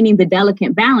maintaining the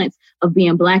delicate balance of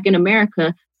being Black in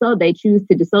America. So they choose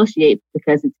to dissociate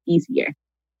because it's easier.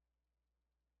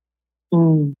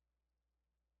 Did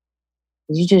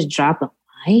you just drop a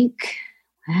mic?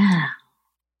 Wow.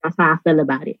 That's how I feel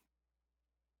about it.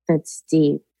 That's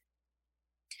deep.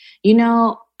 You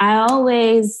know, I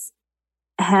always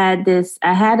had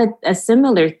a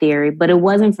similar theory, but it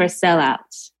wasn't for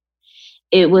sellouts.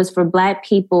 It was for Black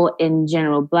people in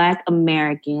general, Black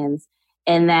Americans,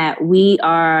 and that we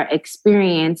are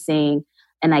experiencing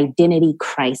an identity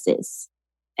crisis.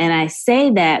 And I say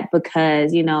that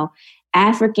because, you know,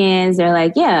 Africans, they're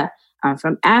like, yeah, I'm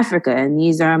from Africa and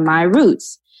these are my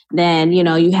roots. Then, you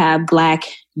know, you have Black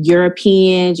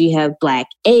Europeans, you have Black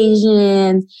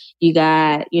Asians, you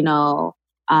got, you know,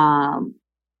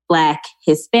 Black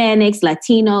Hispanics,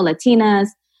 Latinas.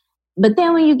 But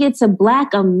then when you get to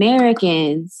Black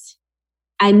Americans,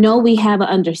 I know we have an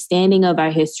understanding of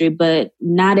our history, but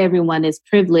not everyone is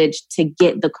privileged to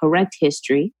get the correct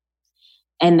history,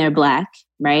 and they're Black,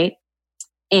 right?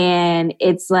 And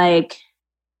it's like,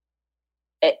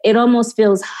 it almost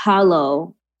feels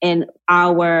hollow in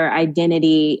our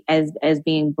identity as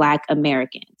being Black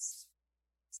Americans.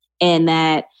 And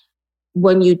that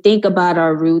when you think about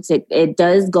our roots, it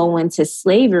does go into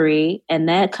slavery, and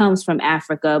that comes from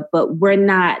Africa, but we're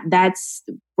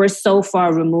so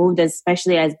far removed,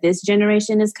 especially as this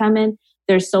generation is coming,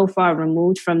 they're so far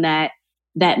removed from that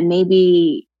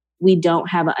maybe we don't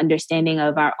have an understanding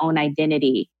of our own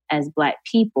identity as Black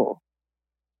people.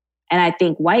 And I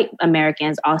think white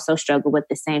Americans also struggle with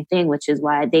the same thing, which is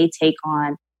why they take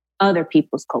on other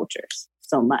people's cultures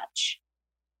so much.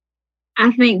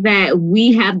 I think that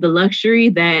we have the luxury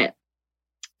that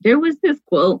there was this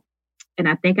quote, and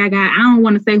I don't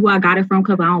want to say who I got it from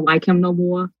because I don't like him no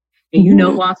more. And you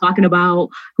know who I'm talking about,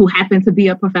 who happened to be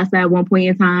a professor at one point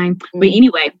in time. But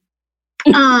anyway,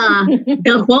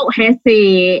 the quote has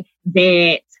said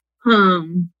that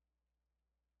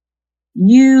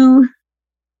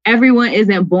everyone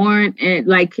isn't born, and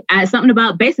like something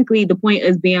about basically the point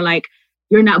is being like,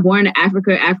 you're not born in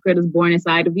Africa. Africa is born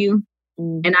inside of you.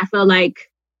 And I feel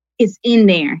like it's in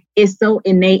there. It's so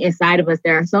innate inside of us.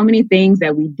 There are so many things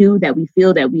that we do, that we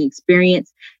feel, that we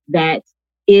experience that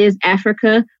is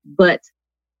Africa, but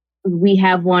we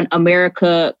have on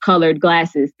America colored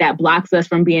glasses that blocks us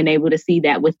from being able to see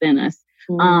that within us,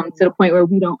 to the point where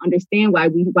we don't understand why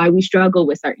we struggle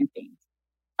with certain things.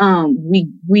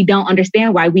 We don't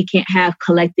understand why we can't have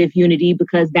collective unity,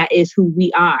 because that is who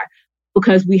we are,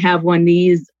 because we have on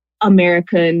these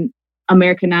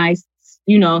Americanized,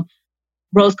 you know,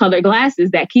 rose-colored glasses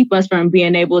that keep us from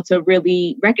being able to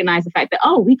really recognize the fact that,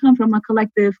 oh, we come from a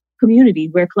collective community.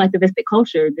 We're a collectivistic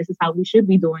culture. This is how we should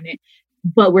be doing it.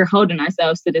 But we're holding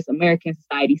ourselves to this American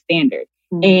society standard.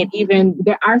 And even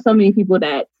there are so many people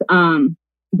that,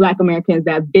 Black Americans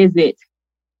that visit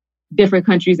different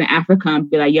countries in Africa and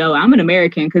be like, yo, I'm an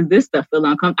American because this stuff feels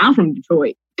uncomfortable. I'm from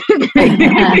Detroit.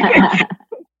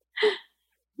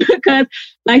 Because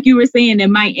like you were saying, it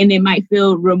might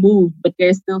feel removed, but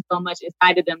there's still so much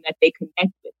inside of them that they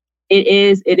connect with. It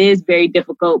is very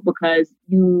difficult because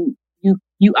you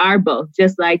are both,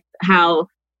 just like how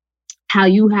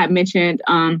you had mentioned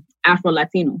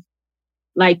Afro-Latinos.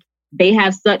 Like they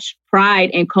have such pride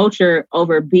and culture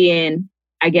over being,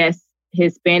 I guess,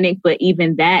 Hispanic, but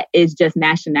even that is just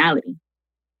nationality.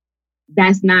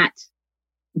 That's not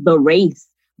the race,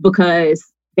 because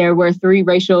there were 3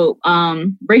 racial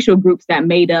groups that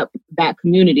made up that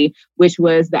community, which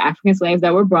was the African slaves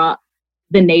that were brought,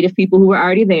 the native people who were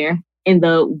already there, and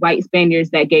the white Spaniards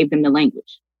that gave them the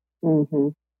language.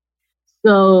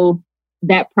 So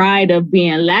that pride of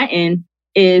being Latin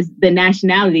is the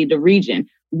nationality, the region.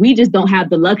 We just don't have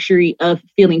the luxury of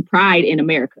feeling pride in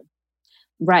America.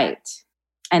 Right.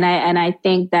 And I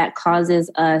think that causes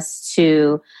us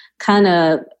to kind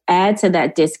of add to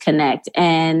that disconnect.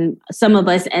 And some of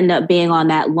us end up being on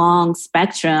that long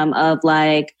spectrum of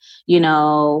like, you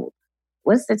know,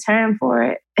 what's the term for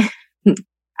it?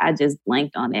 I just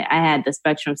blanked on it. I had the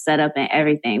spectrum set up and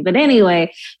everything. But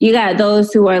anyway, you got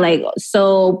those who are like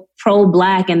so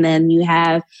pro-Black, and then you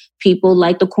have people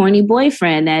like the corny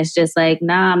boyfriend that's just like,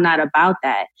 nah, I'm not about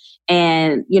that.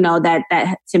 And, you know, that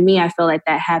to me, I feel like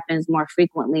that happens more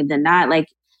frequently than not. Like,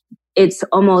 it's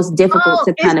almost difficult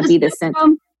to kind of be the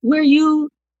center. Where you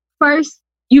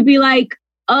be like,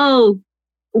 oh,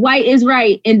 white is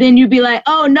right. And then you'd be like,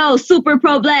 oh no, super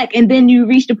pro-Black. And then you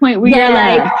reach the point where you're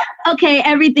like, okay,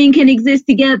 everything can exist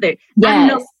together. Yes. I don't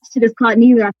know what shit is called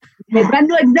neither, but I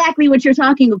know exactly what you're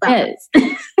talking about. Yes.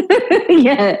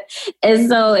 Yeah. And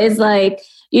so it's like,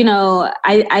 you know,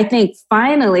 I think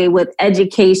finally with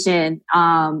education,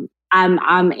 I'm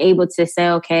able to say,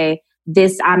 okay,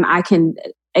 I can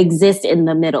exist in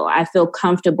the middle. I feel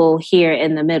comfortable here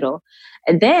in the middle.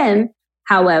 And then,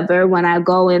 however, when I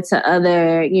go into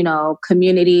other, you know,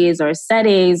 communities or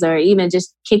settings, or even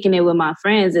just kicking it with my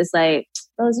friends, it's like,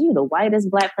 Rose, you the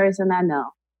whitest Black person I know.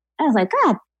 I was like,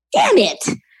 God damn it.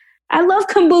 I love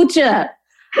kombucha.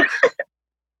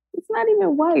 It's not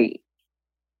even white.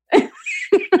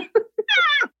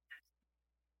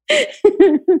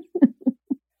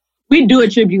 We do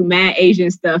attribute mad Asian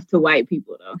stuff to white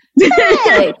people, though.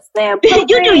 Yes, you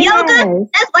do yoga?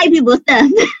 That's white people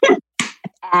stuff.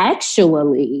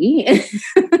 Actually,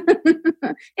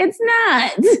 it's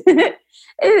not.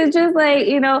 It's just like,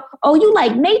 you know, oh, you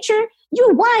like nature?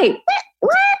 You white.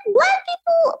 What? Black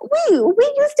people,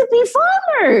 we used to be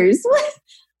farmers.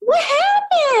 What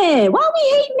happened? Why we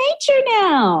hate nature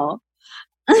now?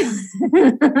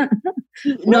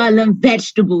 No, I love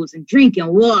vegetables and drinking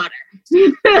water.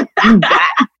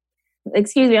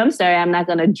 Excuse me, I'm sorry. I'm not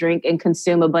going to drink and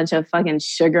consume a bunch of fucking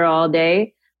sugar all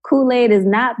day. Kool-Aid is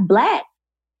not Black.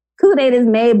 Kool-Aid is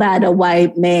made by the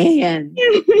white man.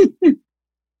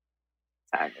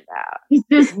 Talk about. It's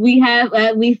just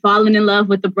we've fallen in love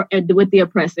with the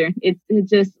oppressor. It's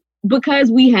just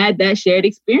because we had that shared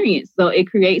experience. So it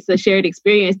creates a shared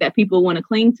experience that people want to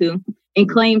cling to and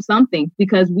claim something,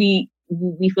 because we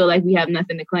feel like we have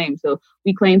nothing to claim. So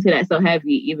we claim to that so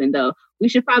heavy, even though we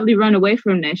should probably run away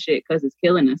from that shit because it's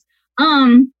killing us.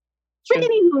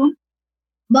 Anywho,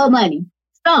 more money.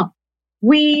 So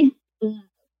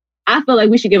I feel like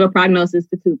we should give a prognosis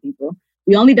to two people.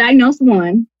 We only diagnosed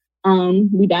one.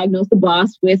 We diagnosed the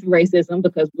boss with racism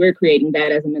because we're creating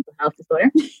that as a mental health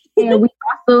disorder. And we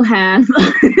also have,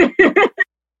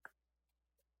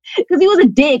 because he was a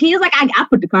dick. He was like, I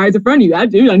put the cards in front of you. I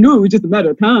knew it was just a matter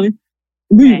of time.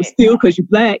 I knew you were still because you're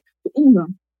Black. But anyway,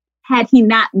 had he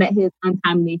not met his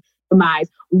untimely demise,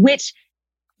 which,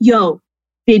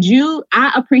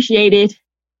 I appreciated,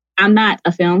 I'm not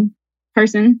a film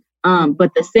person,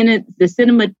 but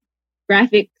the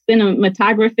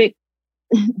cinematographic,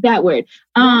 that word,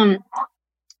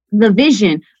 the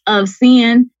vision of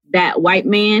seeing that white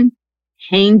man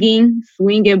hanging,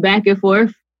 swinging back and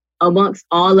forth amongst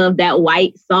all of that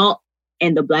white salt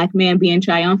and the Black man being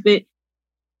triumphant.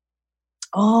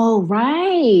 Oh,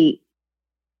 right.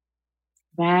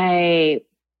 Right.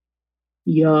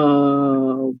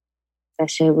 Yo. That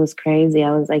shit was crazy.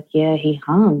 I was like, yeah, he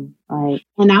hung. Like,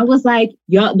 and I was like,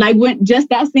 yo, like when just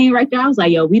that scene right there, I was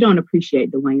like, yo, we don't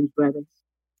appreciate the Wayans brothers.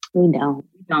 We don't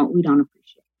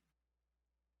appreciate.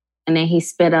 And then he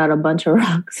spit out a bunch of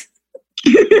rocks.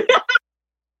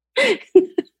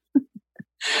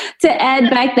 To add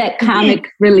back that comic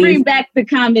relief. Bring back the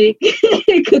comedic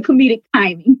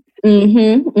timing.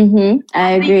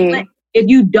 I agree. Like, if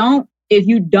you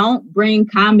don't bring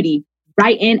comedy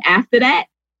right in after that,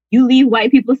 you leave white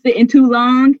people sitting too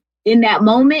long in that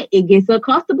moment, it gets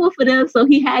uncomfortable for them. So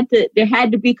there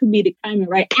had to be comedic timing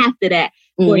right after that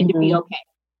for it to be okay.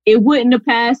 It wouldn't have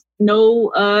passed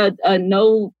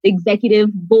no executive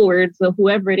boards or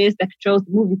whoever it is that controls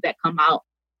the movies that come out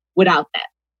without that.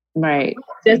 Right.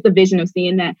 Just the vision of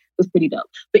seeing that was pretty dope.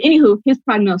 But anywho, his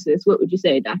prognosis, what would you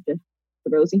say, Dr.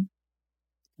 Rosie?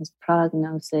 His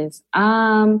prognosis.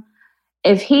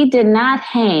 If he did not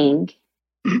hang,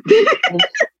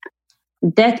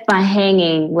 death by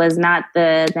hanging was not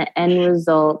the end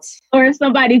result. Or if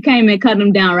somebody came and cut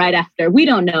him down right after. We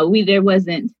don't know. There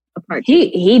wasn't a part.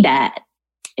 He died.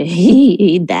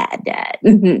 He died.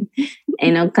 Ain't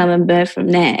no coming back from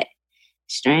that.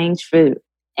 Strange fruit.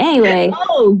 Anyway.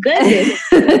 Oh, goodness.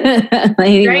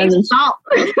 Strange salt.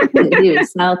 He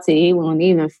was salty. He wasn't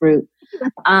even fruit.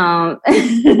 I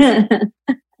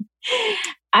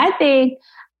think,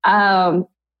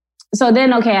 so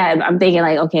then, okay, I'm thinking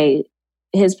like, okay,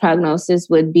 his prognosis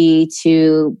would be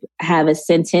to have a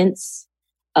sentence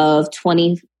of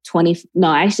 20,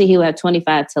 no, actually he would have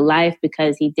 25 to life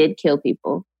because he did kill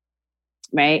people,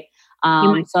 right?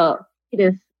 So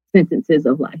sentences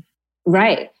of life.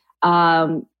 Right.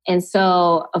 And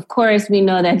so, of course, we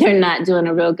know that they're not doing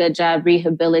a real good job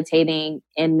rehabilitating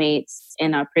inmates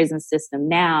in our prison system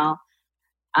now.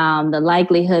 The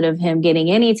likelihood of him getting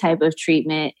any type of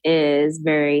treatment is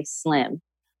very slim.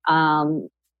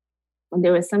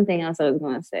 There was something else I was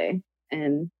going to say.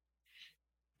 And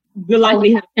the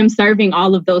likelihood of him serving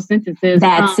all of those sentences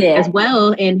that's it. As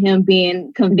well, and him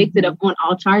being convicted of on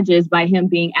all charges by him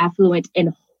being affluent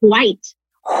and white.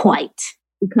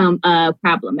 Become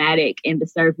problematic in the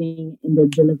serving and the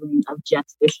delivering of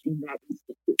justice in that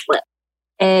instance as well.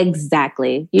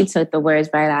 Exactly. You took the words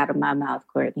right out of my mouth,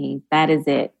 Courtney. That is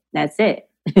it. That's it.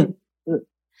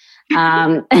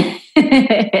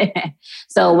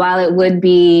 So while it would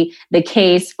be the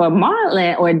case for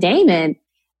Marlon or Damon,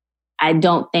 I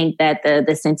don't think that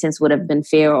the sentence would have been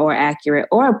fair or accurate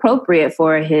or appropriate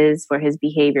for his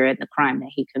behavior and the crime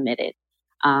that he committed.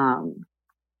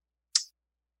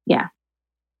 Yeah.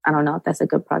 I don't know if that's a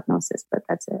good prognosis, but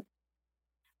that's it.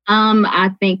 I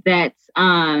think that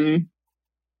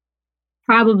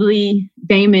probably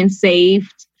Damon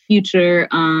saved future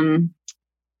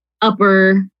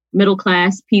upper middle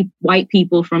class white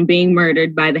people from being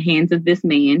murdered by the hands of this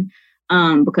man,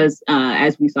 because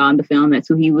as we saw in the film, that's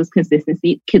who he was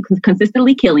consistently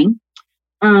killing.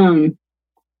 So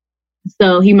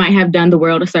he might have done the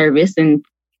world a service and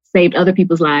saved other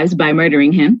people's lives by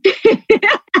murdering him.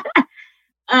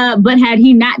 But had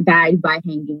he not died by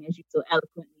hanging, as you so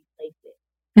eloquently placed it,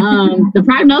 the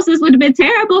prognosis would have been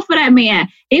terrible for that man.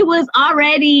 He was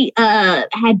already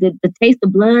had the taste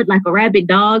of blood like a rabid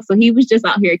dog, so he was just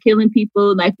out here killing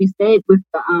people, like we said, with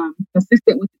the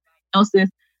consistent with the diagnosis,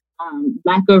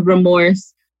 lack of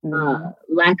remorse,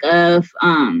 lack of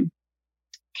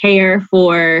care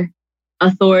for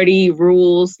authority,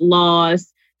 rules,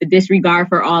 laws, the disregard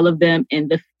for all of them,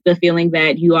 and the feeling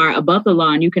that you are above the law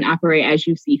and you can operate as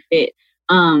you see fit.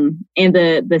 And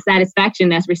the satisfaction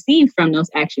that's received from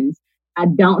those actions, I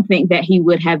don't think that he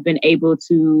would have been able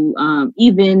to,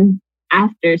 even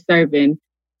after serving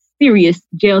serious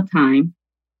jail time,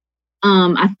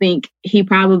 I think he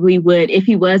probably would, if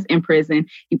he was in prison,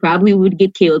 he probably would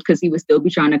get killed because he would still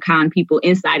be trying to con people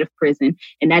inside of prison.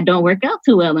 And that don't work out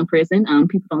too well in prison.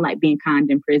 People don't like being conned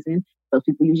in prison. Those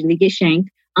people usually get shanked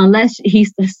unless he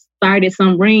started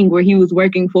some ring where he was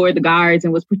working for the guards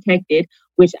and was protected,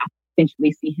 which I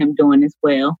potentially see him doing as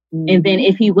well. And then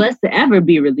if he was to ever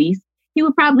be released, he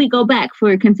would probably go back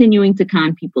for continuing to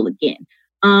con people again.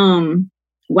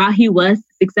 While he was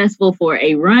successful for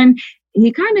a run,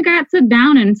 he kind of got took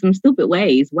down in some stupid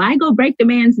ways. Why go break the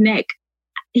man's neck?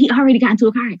 He already got into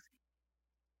a car accident.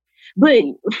 But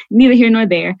neither here nor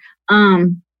there.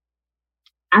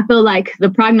 I feel like the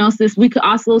prognosis, we could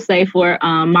also say for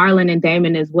Marlon and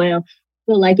Damon as well,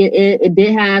 I feel like it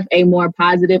did have a more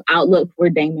positive outlook for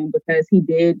Damon because he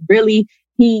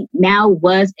now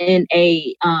was in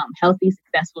a healthy,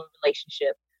 successful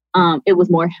relationship. It was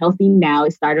more healthy now.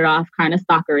 It started off kind of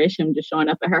stalkerish, him just showing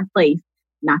up at her place,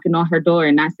 knocking on her door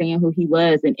and not saying who he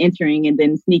was and entering and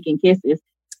then sneaking kisses.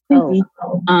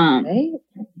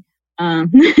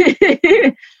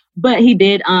 But he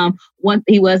did, once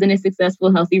he was in a successful,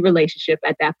 healthy relationship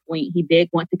at that point, he did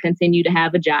want to continue to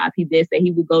have a job. He did say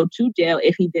he would go to jail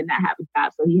if he did not have a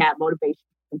job. So he had motivation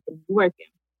to continue working.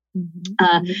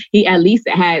 He at least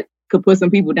could put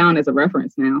some people down as a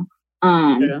reference now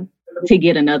to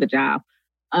get another job.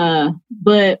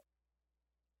 But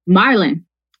Marlon,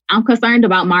 I'm concerned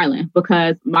about Marlon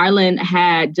because Marlon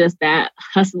had just that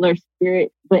hustler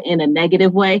spirit, but in a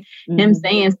negative way. Him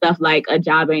saying stuff like a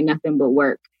job ain't nothing but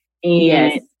work.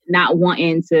 And not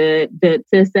wanting to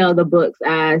sell the books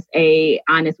as a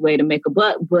honest way to make a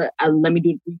buck, but let me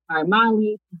do the 3-card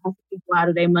Molly, hustle people out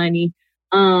of their money.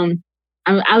 I'm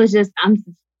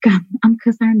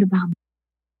concerned about him.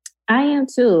 I am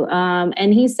too.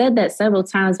 And he said that several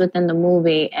times within the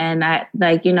movie. And I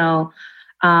to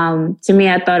me,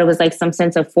 I thought it was like some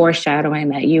sense of foreshadowing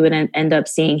that you would end up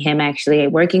seeing him actually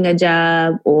working a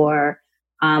job or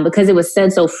because it was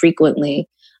said so frequently.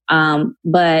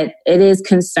 But it is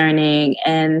concerning.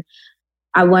 And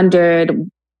I wondered,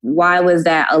 why was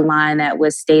that a line that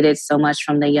was stated so much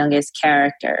from the youngest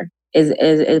character?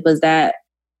 Was that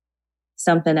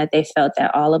something that they felt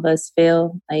that all of us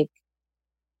feel like,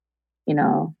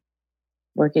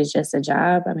 work is just a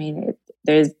job? I mean,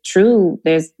 there's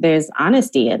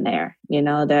honesty in there,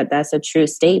 that's a true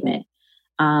statement.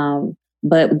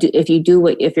 But if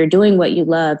you're doing what you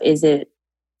love, is it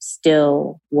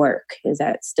still work? Is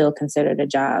that still considered a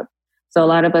job? So a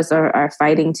lot of us are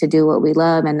fighting to do what we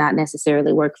love and not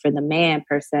necessarily work for the man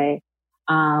per se.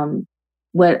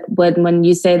 When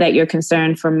you say that you're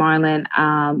concerned for Marlon,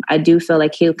 I do feel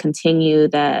like he'll continue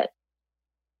that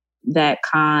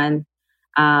con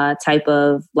type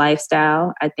of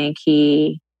lifestyle. I think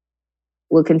he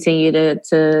will continue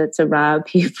to rob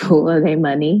people of their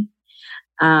money.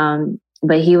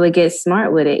 But he would get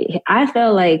smart with it. I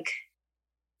feel like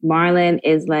Marlon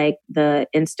is like the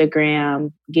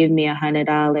Instagram, give me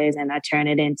 $100 and I turn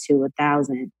it into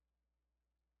 1,000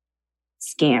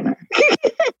 scammer.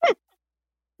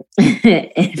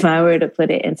 If I were to put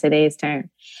it in today's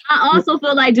term. I also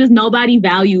feel like just nobody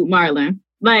valued Marlon.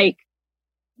 Like,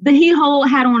 he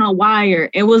had on a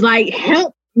wire and was like,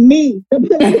 help me.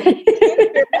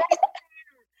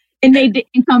 And they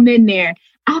didn't come in there.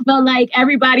 I felt like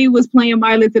everybody was playing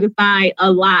Marlon to the side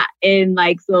a lot. And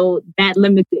like, so that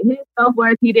limited his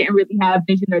self-worth. He didn't really have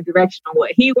vision or direction on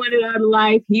what he wanted out of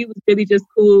life. He was really just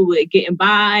cool with getting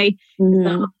by. Mm-hmm.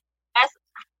 So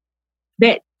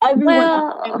that everyone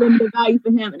had limited value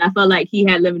for him. And I felt like he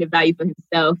had limited value for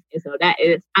himself. And so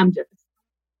I'm just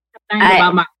thinking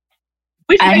about my,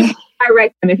 which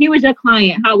direct him. If he was your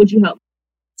client, how would you help?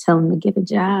 Tell him to get a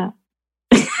job.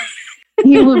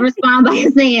 He would respond by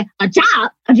saying, a job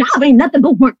ain't nothing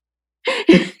but work.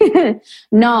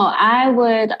 No, I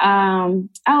would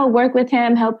work with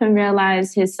him, help him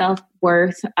realize his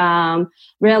self-worth,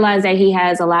 realize that he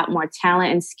has a lot more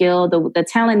talent and skill. The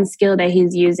talent and skill that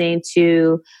he's using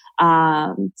to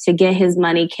get his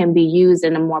money can be used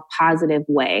in a more positive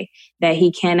way, that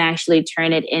he can actually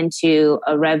turn it into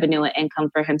a revenue and income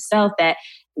for himself that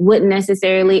wouldn't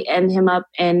necessarily end him up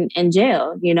in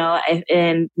jail,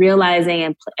 and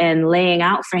realizing and laying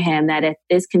out for him that if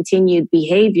this continued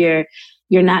behavior,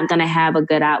 you're not going to have a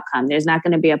good outcome. There's not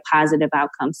going to be a positive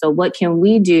outcome. So what can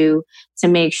we do to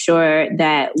make sure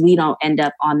that we don't end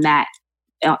up on that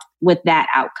with that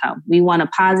outcome? We want a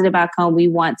positive outcome. We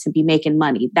want to be making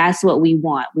money. That's what we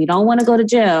want. We don't want to go to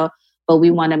jail, but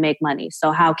we want to make money.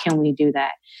 So how can we do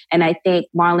that? And I think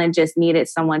Marlon just needed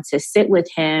someone to sit with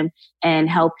him and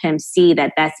help him see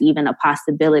that that's even a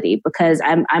possibility, because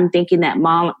I'm thinking that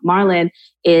Marlon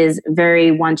is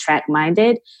very one-track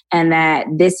minded and that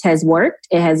this has worked.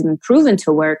 It has been proven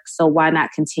to work. So why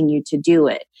not continue to do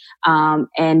it?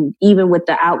 And even with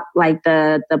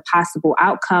the possible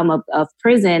outcome of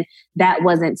prison, that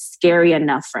wasn't scary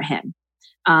enough for him.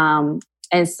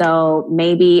 And so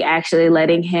maybe actually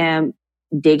letting him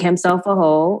dig himself a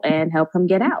hole and help him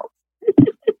get out.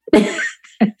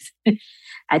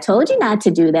 I told you not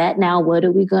to do that. Now what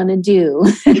are we going to do?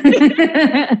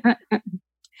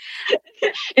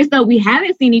 And so we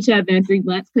haven't seen each other in 3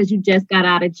 months because you just got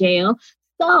out of jail.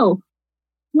 So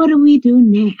what do we do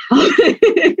now?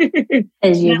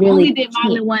 Not only did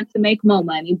Marlon want to make more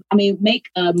money, make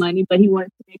money, but he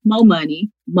wanted to make more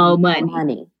money.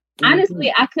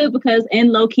 Honestly, I could, because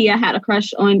in low key, I had a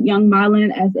crush on young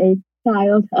Marlon as a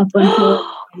child up until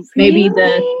maybe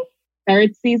the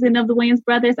 3rd season of the Wayans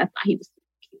Brothers. I thought he was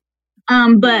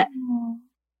cute. But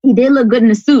he did look good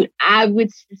in a suit. I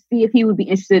would see if he would be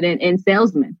interested in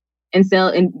salesman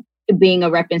and being a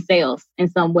rep in sales in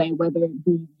some way, whether it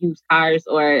be used cars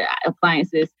or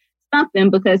appliances, something,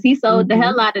 because he sold the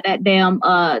hell out of that damn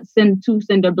 2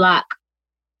 cinder block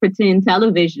pretend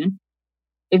television.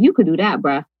 If you could do that,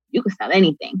 bruh, you could sell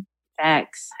anything.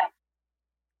 Facts.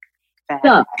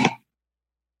 So,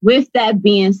 with that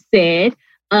being said,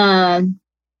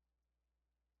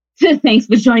 thanks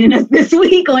for joining us this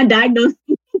week on Diagnosed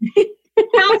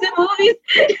Counts and Movies.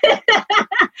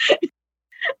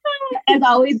 As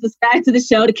always, subscribe to the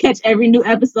show to catch every new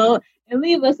episode and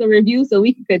leave us a review so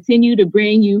we can continue to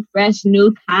bring you fresh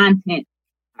new content.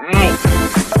 All right.